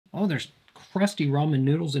Oh, there's crusty ramen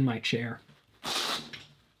noodles in my chair.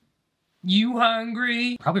 You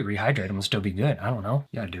hungry? Probably rehydrate them will still be good. I don't know.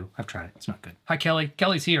 Yeah, I do. I've tried it. It's not good. Hi, Kelly.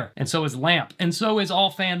 Kelly's here. And so is Lamp. And so is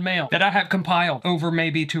all fan mail that I have compiled over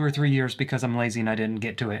maybe 2 or 3 years because I'm lazy and I didn't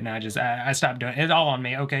get to it. And I stopped doing it. It's all on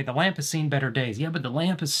me. Okay, the lamp has seen better days. Yeah, but the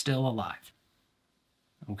lamp is still alive.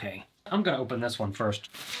 Okay. I'm going to open this one first.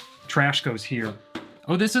 Trash goes here.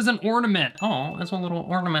 Oh, this is an ornament. Oh, that's a little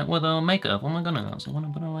ornament with makeup. Oh my goodness. I want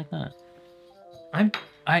to put it like that.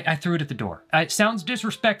 I threw it at the door. It sounds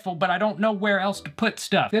disrespectful, but I don't know where else to put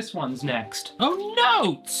stuff. This one's next. Oh,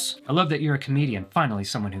 notes! I love that you're a comedian. Finally,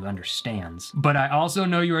 someone who understands. But I also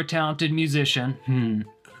know you're a talented musician.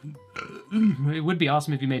 It would be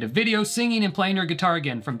awesome if you made a video singing and playing your guitar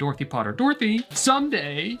again from Dorothy Potter. Dorothy,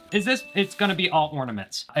 someday. It's gonna be all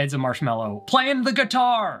ornaments. It's a marshmallow playing the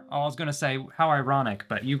guitar. Oh, I was gonna say, how ironic,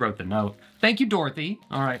 but you wrote the note. Thank you, Dorothy.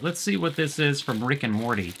 All right, let's see what this is from Rick and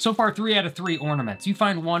Morty. So far, 3 out of 3 ornaments. You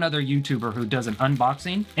find one other YouTuber who does an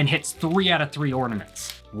unboxing and hits 3 out of 3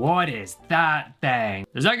 ornaments. What is that thing?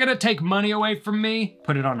 Is that gonna take money away from me?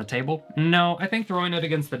 Put it on a table? No, I think throwing it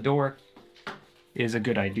against the door is a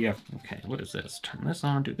good idea. Okay, what is this? Turn this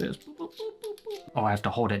on, do this. Oh, I have to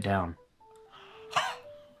hold it down.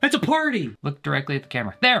 It's a party! Look directly at the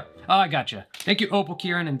camera. There! Oh, I gotcha. Thank you, Opal,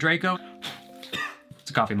 Kieran, and Draco. It's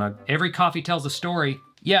a coffee mug. Every coffee tells a story.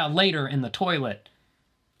 Yeah, later in the toilet.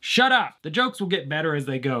 Shut up! The jokes will get better as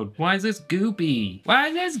they go. Why is this goopy? Why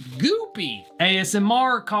is this goopy?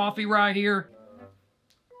 ASMR coffee right here.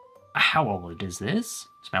 How old is this?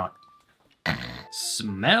 Smell it.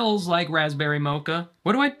 Smells like raspberry mocha.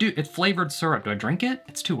 What do I do? It's flavored syrup. Do I drink it?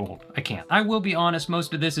 It's too old. I can't. I will be honest,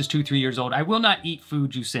 most of this is 2-3 years old. I will not eat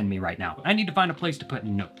food you send me right now. I need to find a place to put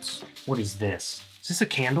notes. What is this? Is this a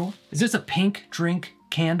candle? Is this a pink drink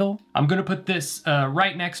candle? I'm gonna put this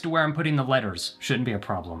right next to where I'm putting the letters. Shouldn't be a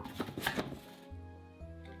problem.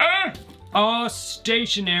 Oh,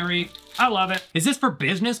 stationery. I love it. Is this for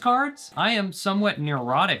business cards? I am somewhat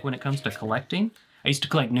neurotic when it comes to collecting. I used to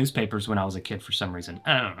collect newspapers when I was a kid for some reason.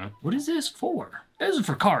 I don't know. What is this for? This is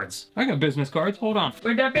for cards. I got business cards. Hold on.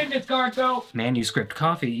 Where'd that business card go? Manuscript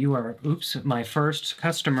coffee. You are, oops, my first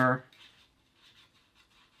customer.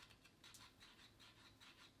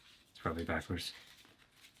 It's probably backwards.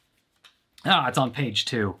 Ah, it's on page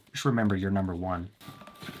 2. Just remember you're number 1.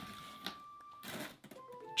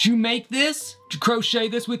 Did you make this? Did you crochet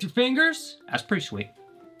this with your fingers? That's pretty sweet.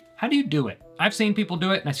 How do you do it? I've seen people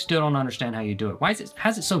do it and I still don't understand how you do it.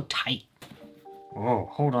 How's it so tight? Oh,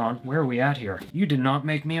 hold on. Where are we at here? You did not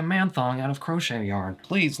make me a man thong out of crochet yarn.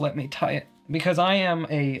 Please let me tie it because I am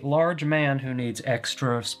a large man who needs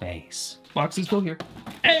extra space. Box is full here.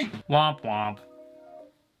 Hey! Womp womp.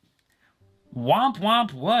 Womp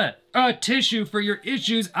womp what? A tissue for your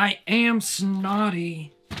issues. I am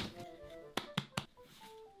snotty.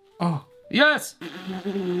 Oh, yes!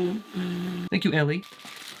 Thank you, Ellie.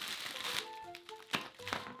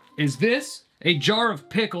 Is this a jar of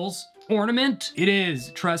pickles ornament? It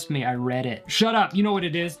is. Trust me, I read it. Shut up. You know what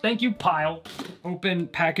it is. Thank you, Pile. Open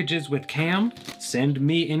packages with Cam. Send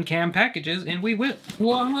me in Cam packages and we will.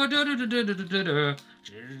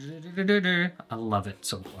 I love it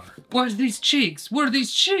so far. What are these cheeks? What are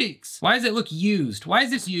these cheeks? Why does it look used? Why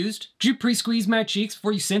is this used? Did you pre-squeeze my cheeks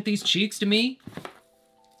before you sent these cheeks to me?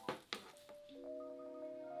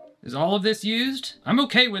 Is all of this used? I'm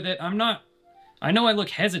okay with it. I'm not... I know I look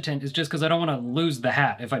hesitant, it's just because I don't want to lose the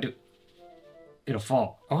hat. If I do, it'll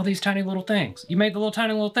fall. All these tiny little things. You made the little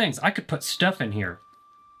tiny little things. I could put stuff in here.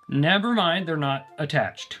 Never mind, they're not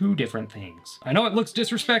attached. 2 different things. I know it looks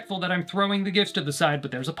disrespectful that I'm throwing the gifts to the side, but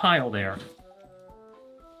there's a pile there.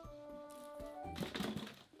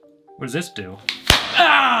 What does this do?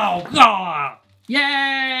 Ow! Oh!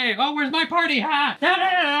 Yay! Oh, where's my party hat?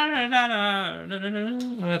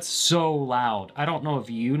 That's so loud. I don't know if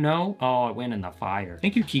you know. Oh, it went in the fire.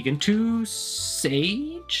 Thank you, Keegan. 2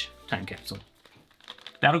 sage time capsule.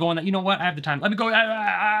 That'll go in that. You know what? I have the time. Let me go.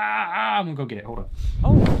 I'm gonna go get it. Hold on.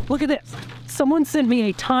 Oh, look at this. Someone sent me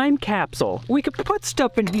a time capsule. We could put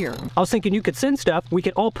stuff in here. I was thinking you could send stuff. We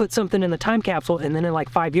could all put something in the time capsule and then in like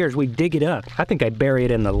 5 years, we dig it up. I think I'd bury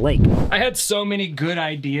it in the lake. I had so many good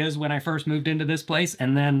ideas when I first moved into this place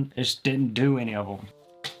and then I just didn't do any of them.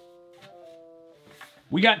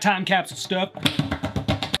 We got time capsule stuff.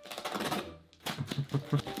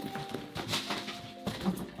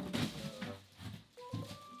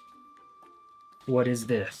 What is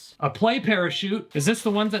this? A play parachute? Is this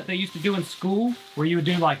the ones that they used to do in school? Where you would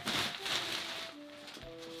do like...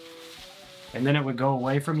 and then it would go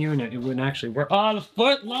away from you and it wouldn't actually work. Oh, the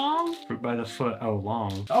foot long? By the foot, oh,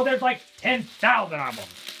 long. Oh, there's like 10,000 of them.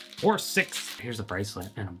 Or 6. Here's a bracelet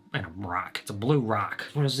and a rock. It's a blue rock.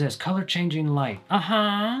 What is this? Color changing light.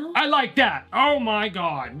 Uh-huh. I like that. Oh my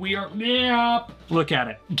God. We are, yep. Look at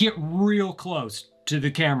it. Get real close to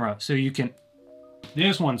the camera so you can,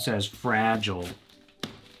 this one says fragile.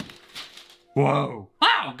 Whoa.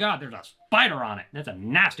 Oh God, there's a spider on it. That's a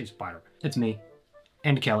nasty spider. It's me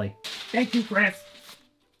and Kelly. Thank you, Chris.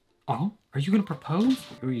 Oh, are you gonna propose?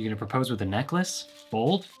 Are you gonna propose with a necklace?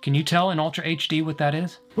 Bold? Can you tell in Ultra HD what that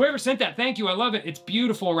is? Whoever sent that, thank you, I love it. It's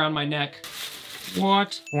beautiful around my neck.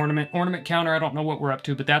 What? Ornament counter, I don't know what we're up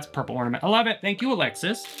to, but that's purple ornament. I love it, thank you,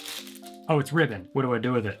 Alexis. Oh, it's ribbon. What do I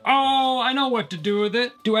do with it? Oh, I know what to do with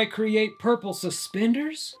it. Do I create purple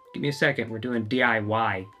suspenders? Give me a second, we're doing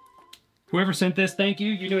DIY. Whoever sent this, thank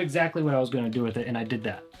you. You knew exactly what I was gonna do with it, and I did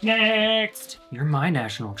that. Next! You're my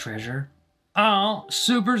national treasure. Oh,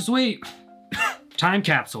 super sweet. Time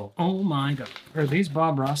capsule. Oh my God. Are these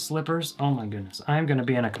Bob Ross slippers? Oh my goodness. I'm gonna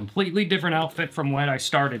be in a completely different outfit from what I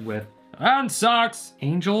started with. And socks.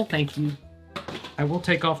 Angel, thank you. I will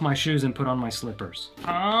take off my shoes and put on my slippers.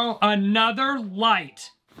 Oh, another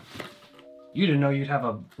light. You didn't know you'd have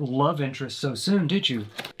a love interest so soon, did you?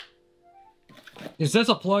 Is this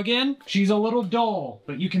a plug-in? She's a little dull,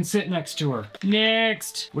 but you can sit next to her.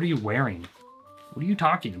 Next. What are you wearing? What are you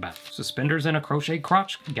talking about? Suspenders and a crochet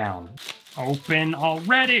crotch gown. Open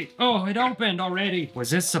already. Oh, it opened already. Was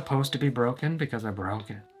this supposed to be broken? Because I broke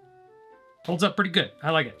it. Holds up pretty good. I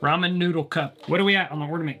like it. Ramen noodle cup. What are we at on the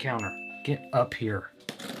ornament counter? Get up here.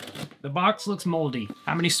 The box looks moldy.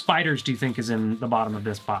 How many spiders do you think is in the bottom of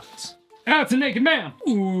this box? Ah, it's a naked man.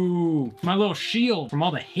 Ooh, my little shield from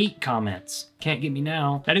all the hate comments. Can't get me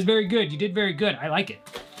now. That is very good. You did very good. I like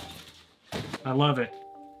it. I love it.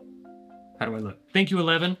 How do I look? Thank you,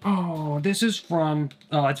 11. Oh, this is from,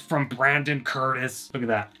 oh, it's from Brandon Curtis. Look at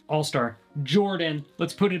that. All-Star. Jordan.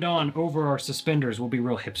 Let's put it on over our suspenders. We'll be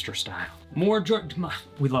real hipster style. More Jordan.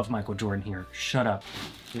 We love Michael Jordan here. Shut up.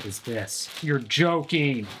 What is this? You're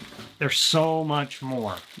joking. There's so much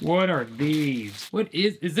more. What are these? What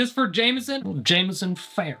is this for Jameson? Oh, Jameson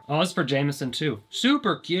Fair. Oh, it's for Jameson too.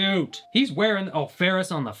 Super cute. He's wearing, oh,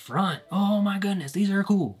 Ferris on the front. Oh my goodness, these are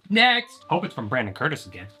cool. Next. Hope it's from Brandon Curtis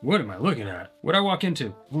again. What am I looking at? What'd I walk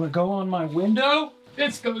into? Will it go on my window?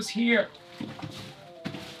 This goes here.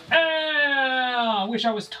 Ah, I wish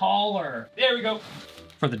I was taller. There we go.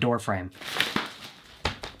 For the door frame.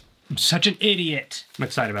 I'm such an idiot. I'm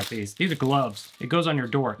excited about these. These are gloves. It goes on your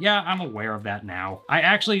door. Yeah, I'm aware of that now. I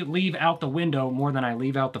actually leave out the window more than I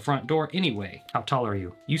leave out the front door anyway. How tall are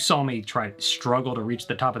you? You saw me struggle to reach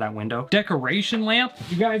the top of that window. Decoration lamp.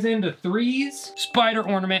 You guys into 3s? Spider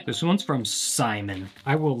ornament. This one's from Simon.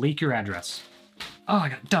 I will leak your address. Oh, I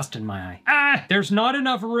got dust in my eye. Ah, there's not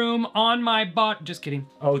enough room on my butt. Just kidding.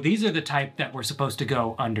 Oh, these are the type that were supposed to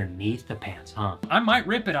go underneath the pants, huh? I might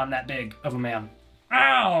rip it on that big of a man.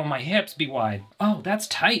 Ow, my hips be wide. Oh, that's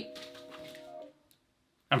tight.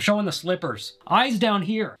 I'm showing the slippers. Eyes down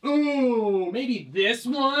here. Ooh, maybe this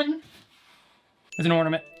one? As an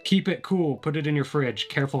ornament. Keep it cool. Put it in your fridge.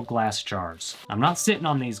 Careful glass jars. I'm not sitting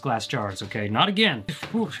on these glass jars, okay? Not again.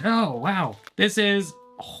 Oh, wow. This is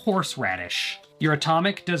horseradish. Your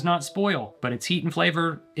atomic does not spoil, but its heat and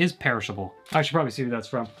flavor is perishable. I should probably see who that's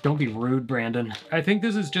from. Don't be rude, Brandon. I think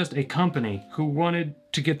this is just a company who wanted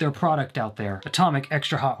to get their product out there. Atomic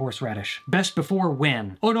Extra Hot Horseradish. Best before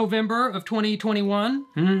when? Oh, November of 2021?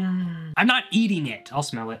 I'm not eating it. I'll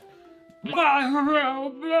smell it.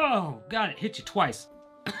 Oh, God, it hit you twice.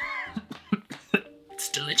 It's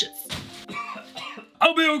delicious.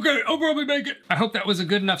 I'll be okay. I'll probably make it. I hope that was a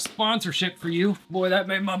good enough sponsorship for you. Boy, that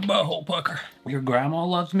made my butthole pucker. Your grandma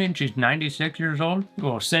loves me and she's 96 years old?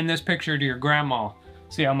 Well, send this picture to your grandma.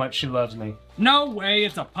 See how much she loves me. No way,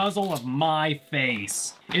 it's a puzzle of my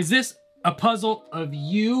face. Is this a puzzle of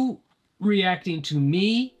you reacting to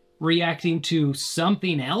me, reacting to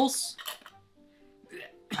something else?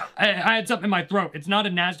 I had something in my throat. It's not a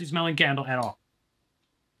nasty smelling candle at all.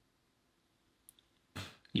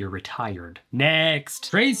 You're retired. Next.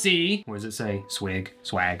 Tracy. What does it say? Swig.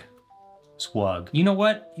 Swag. Swug. You know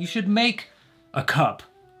what? You should make a cup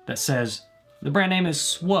that says, the brand name is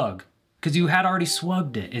Swug, because you had already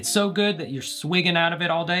swagged it. It's so good that you're swigging out of it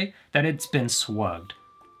all day that it's been swagged.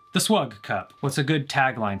 The Swug cup. What's a good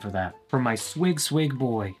tagline for that? For my swig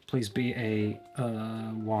boy, please be a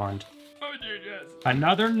wand. Oh, yes.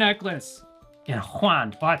 Another necklace. And a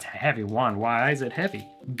wand. Oh, that's a heavy wand. Why is it heavy?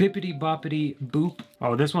 Bippity boppity boop.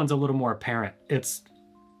 Oh, this one's a little more apparent. It's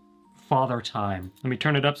Father Time. Let me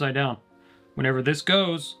turn it upside down. Whenever this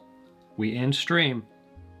goes, we end stream.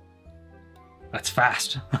 That's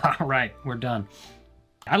fast. All right, we're done.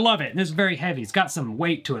 I love it. This is very heavy. It's got some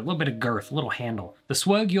weight to it, a little bit of girth, a little handle. The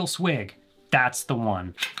swug you'll swig. That's the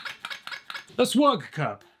one. The swug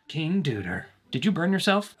cup. King Duder. Did you burn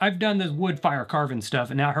yourself? I've done this wood fire carving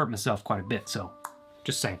stuff and I hurt myself quite a bit, so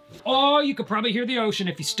just saying. Oh, you could probably hear the ocean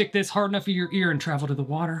if you stick this hard enough in your ear and travel to the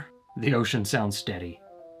water. The ocean sounds steady.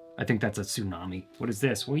 I think that's a tsunami. What is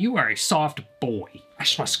this? Well, you are a soft boy. I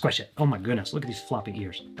just want to squish it. Oh my goodness, look at these floppy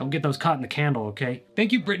ears. Don't get those caught in the candle, okay?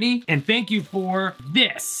 Thank you, Brittany. And thank you for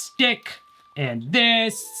this stick and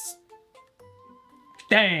this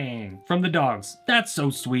thing from the dogs. That's so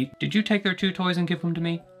sweet. Did you take their 2 toys and give them to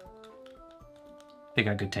me? They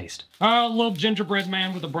got good taste. Oh, little gingerbread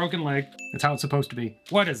man with a broken leg. That's how it's supposed to be.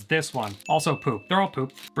 What is this one? Also poop. They're all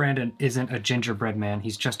poop. Brandon isn't a gingerbread man.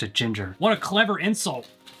 He's just a ginger. What a clever insult.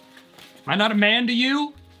 Am I not a man to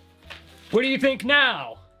you? What do you think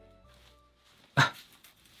now? How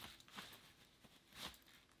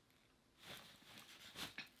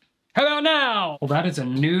about now? Well, that is a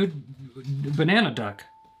nude banana duck.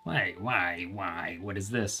 Why? What is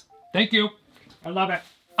this? Thank you. I love it.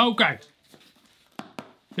 Okay.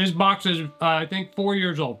 This box is, I think, 4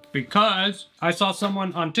 years old because I saw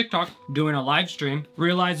someone on TikTok doing a live stream,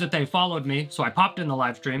 realized that they followed me, so I popped in the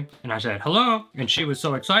live stream and I said, hello, and she was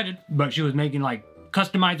so excited, but she was making like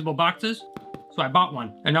customizable boxes, so I bought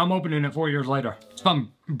one, and now I'm opening it 4 years later. It's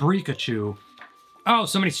from Pikachu. Oh,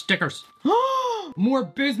 so many stickers. More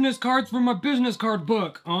business cards from my business card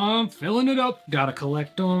book. I'm filling it up. Gotta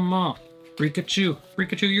collect them all. Pikachu.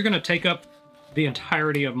 Pikachu, you're gonna take up the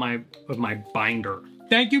entirety of my binder.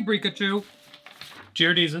 Thank you, Pikachu.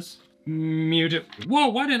 Cheer-Jesus. Mewtwo. Whoa,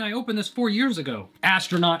 why didn't I open this 4 years ago?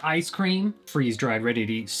 Astronaut ice cream. Freeze-dried, ready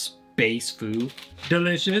to eat space food.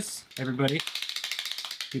 Delicious. Everybody,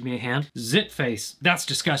 give me a hand. Zit face. That's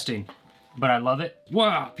disgusting, but I love it.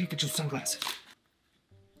 Wow, Pikachu sunglasses.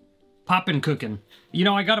 Poppin' cooking. You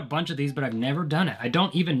know, I got a bunch of these, but I've never done it. I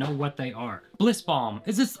don't even know what they are. Bliss Balm.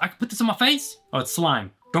 Is this, I can put this on my face? Oh, it's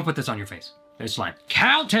slime. Don't put this on your face. There's slime.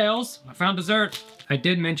 Cowtails. I found dessert. I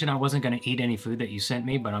did mention I wasn't gonna eat any food that you sent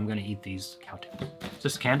me, but I'm gonna eat these cowtails. Is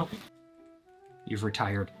this a candle? You've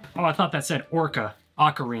retired. Oh, I thought that said orca.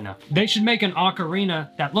 Ocarina. They should make an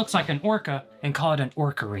ocarina that looks like an orca and call it an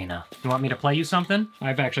orcarina. You want me to play you something?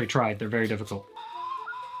 I've actually tried. They're very difficult.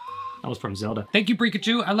 That was from Zelda. Thank you,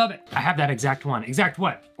 Pikachu. I love it. I have that exact one. Exact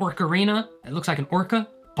what? Orcarina? It looks like an orca?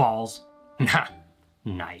 Balls. Nah.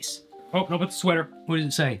 Nice. Oh, no, but the sweater. What does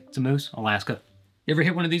it say? It's a moose. Alaska. You ever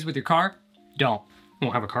hit one of these with your car? Don't.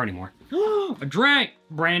 Won't have a car anymore. A drink.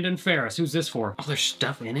 Brandon Ferris. Who's this for? Oh, there's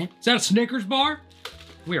stuff in it. Is that a Snickers bar?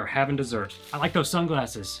 We are having dessert. I like those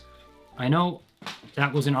sunglasses. I know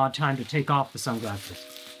that was an odd time to take off the sunglasses.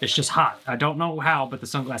 It's just hot. I don't know how, but the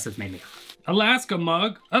sunglasses made me hot. Alaska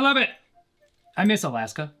mug. I love it. I miss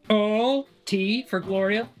Alaska. Oh, tea for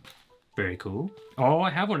Gloria. Very cool. Oh, I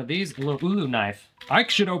have one of these. A little Ulu knife. I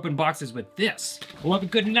should open boxes with this. I love a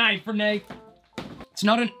good knife, Renee. It's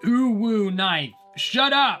not an Uwu knife.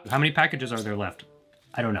 Shut up. How many packages are there left?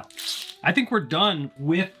 I don't know. I think we're done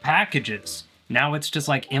with packages. Now it's just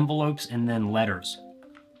like envelopes and then letters.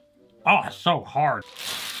 Oh, it's so hard.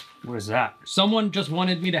 What is that? Someone just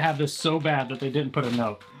wanted me to have this so bad that they didn't put a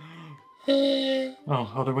note.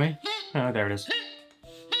 Oh, other way? Oh, there it is.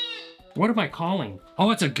 What am I calling?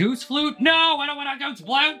 Oh, it's a goose flute? No, I don't want a goose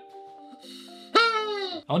flute.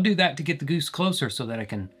 I'll do that to get the goose closer so that I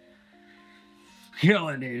can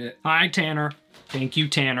pollinate it. Hi, Tanner. Thank you,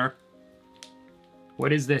 Tanner.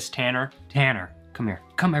 What is this, Tanner? Tanner, come here.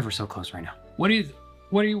 Come ever so close right now. Where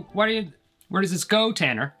does this go,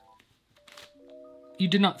 Tanner? You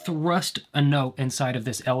did not thrust a note inside of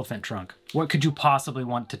this elephant trunk. What could you possibly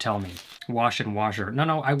want to tell me? Wash and washer.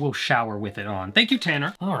 No, I will shower with it on. Thank you,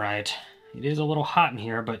 Tanner. All right. It is a little hot in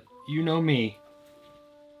here, but you know me.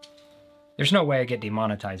 There's no way I get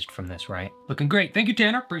demonetized from this, right? Looking great. Thank you,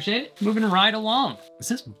 Tanner. Appreciate it. Moving right along. Is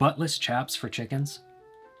this buttless chaps for chickens?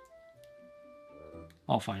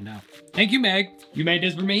 I'll find out. Thank you, Meg. You made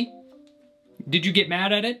this for me? Did you get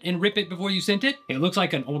mad at it and rip it before you sent it? It looks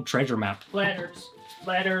like an old treasure map. Letters,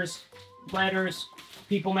 letters, letters,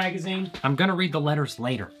 People magazine. I'm gonna read the letters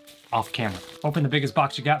later, off camera. Open the biggest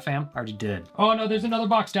box you got, fam. Already did. Oh no, there's another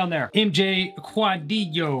box down there. MJ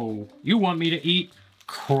Quadillo. You want me to eat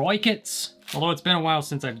croquettes? Although it's been a while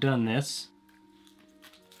since I've done this.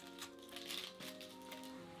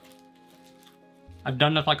 I've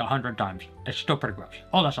done this like 100 times. It's still pretty gross.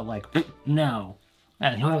 Oh, that's a leg. No.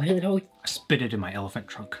 I spit it in my elephant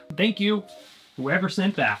trunk. Thank you, whoever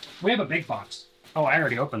sent that. We have a big box. Oh, I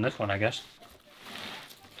already opened this one, I guess.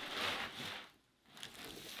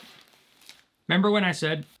 Remember when I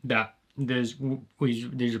said that these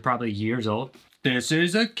are probably years old? This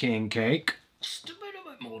is a king cake. Just a bit of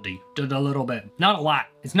it moldy. Just a little bit. Not a lot.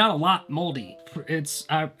 It's not a lot moldy. It's,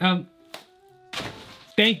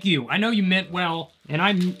 thank you. I know you meant well, and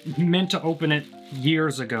I meant to open it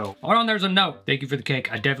years ago. Hold on, there's a note. Thank you for the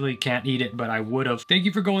cake. I definitely can't eat it, but I would have. Thank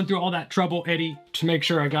you for going through all that trouble, Eddie, to make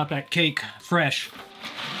sure I got that cake fresh.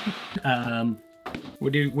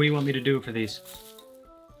 What do you want me to do for these?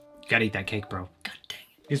 Gotta eat that cake, bro. God dang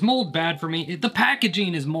it. Is mold bad for me? The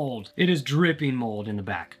packaging is mold. It is dripping mold in the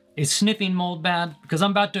back. Is sniffing mold bad? Because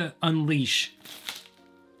I'm about to unleash.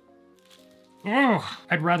 Oh,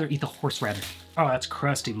 I'd rather eat the horseradish. Oh, that's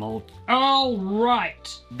crusty mold. All right.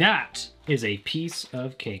 That is a piece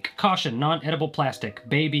of cake. Caution, non-edible plastic.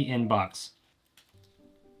 Baby inbox.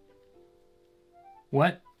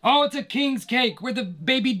 What? Oh, it's a king's cake where the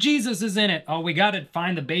baby Jesus is in it. Oh, we gotta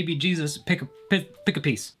find the baby Jesus. Pick a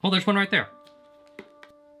piece. Oh, there's one right there.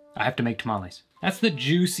 I have to make tamales. That's the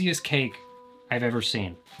juiciest cake I've ever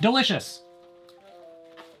seen. Delicious.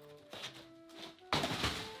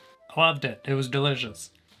 Loved it. It was delicious.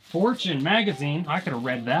 Fortune magazine. I could have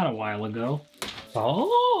read that a while ago.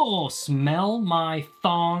 Oh,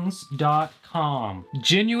 smellmythongs.com.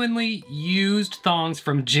 Genuinely used thongs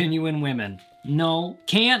from genuine women. No,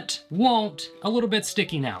 can't, won't, a little bit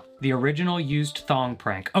sticking out. The original used thong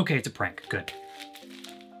prank. Okay, it's a prank, good.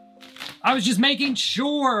 I was just making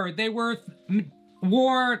sure they were,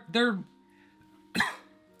 they're...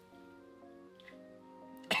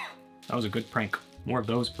 That was a good prank. More of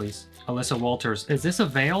those, please. Alyssa Walters, is this a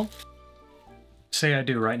veil? Say I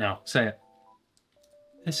do right now, say it.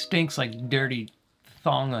 This stinks like dirty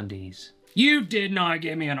thong undies. You did not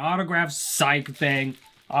give me an autograph psych thing,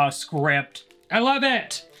 a script. I love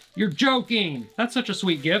it. You're joking. That's such a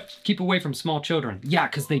sweet gift. Keep away from small children. Yeah,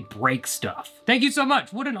 because they break stuff. Thank you so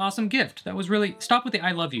much. What an awesome gift. That was really, stop with the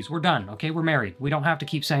I love yous. We're done, okay? We're married. We don't have to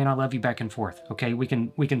keep saying I love you back and forth, okay? We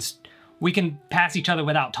can pass each other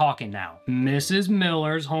without talking now. Mrs.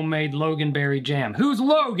 Miller's homemade Loganberry jam. Who's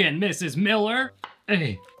Logan, Mrs. Miller?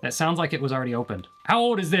 Hey, that sounds like it was already opened. How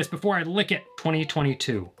old is this before I lick it?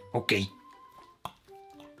 2022. Okay.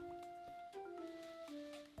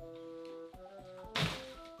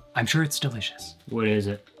 I'm sure it's delicious. What is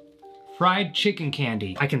it? Fried chicken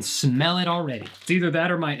candy. I can smell it already. It's either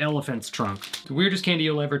that or my elephant's trunk. It's the weirdest candy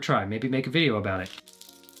you'll ever try. Maybe make a video about it.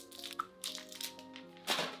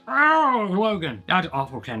 Oh, Logan. That's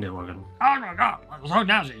awful candy, Logan. Oh my God, that's so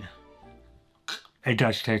nasty. It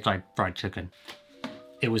does taste like fried chicken.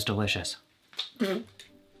 It was delicious.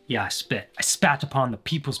 Yeah, I spit. I spat upon the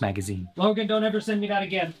People's Magazine. Logan, don't ever send me that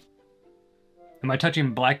again. Am I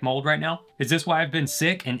touching black mold right now? Is this why I've been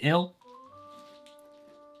sick and ill?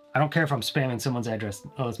 I don't care if I'm spamming someone's address.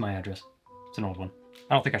 Oh, it's my address. It's an old one.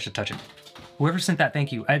 I don't think I should touch it. Whoever sent that,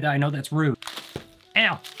 thank you. I know that's rude.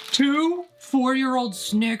 Ow. 2 4-year-old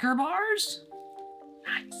Snicker bars?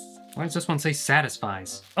 Nice. Why does this one say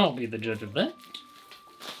satisfies? I'll be the judge of that.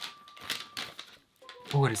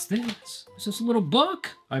 What is this? Is this a little book?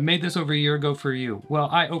 I made this over a year ago for you. Well,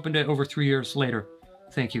 I opened it over 3 years later.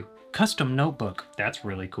 Thank you. Custom notebook. That's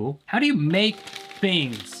really cool. How do you make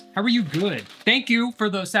things? How are you good? Thank you for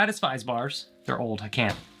the Satisfies bars. They're old. I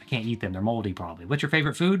can't eat them. They're moldy probably. What's your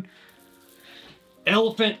favorite food?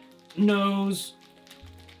 Elephant nose.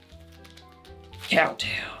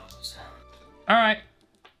 Cowtails. All right.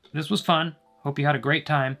 This was fun. Hope you had a great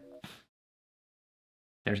time.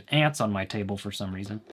 There's ants on my table for some reason.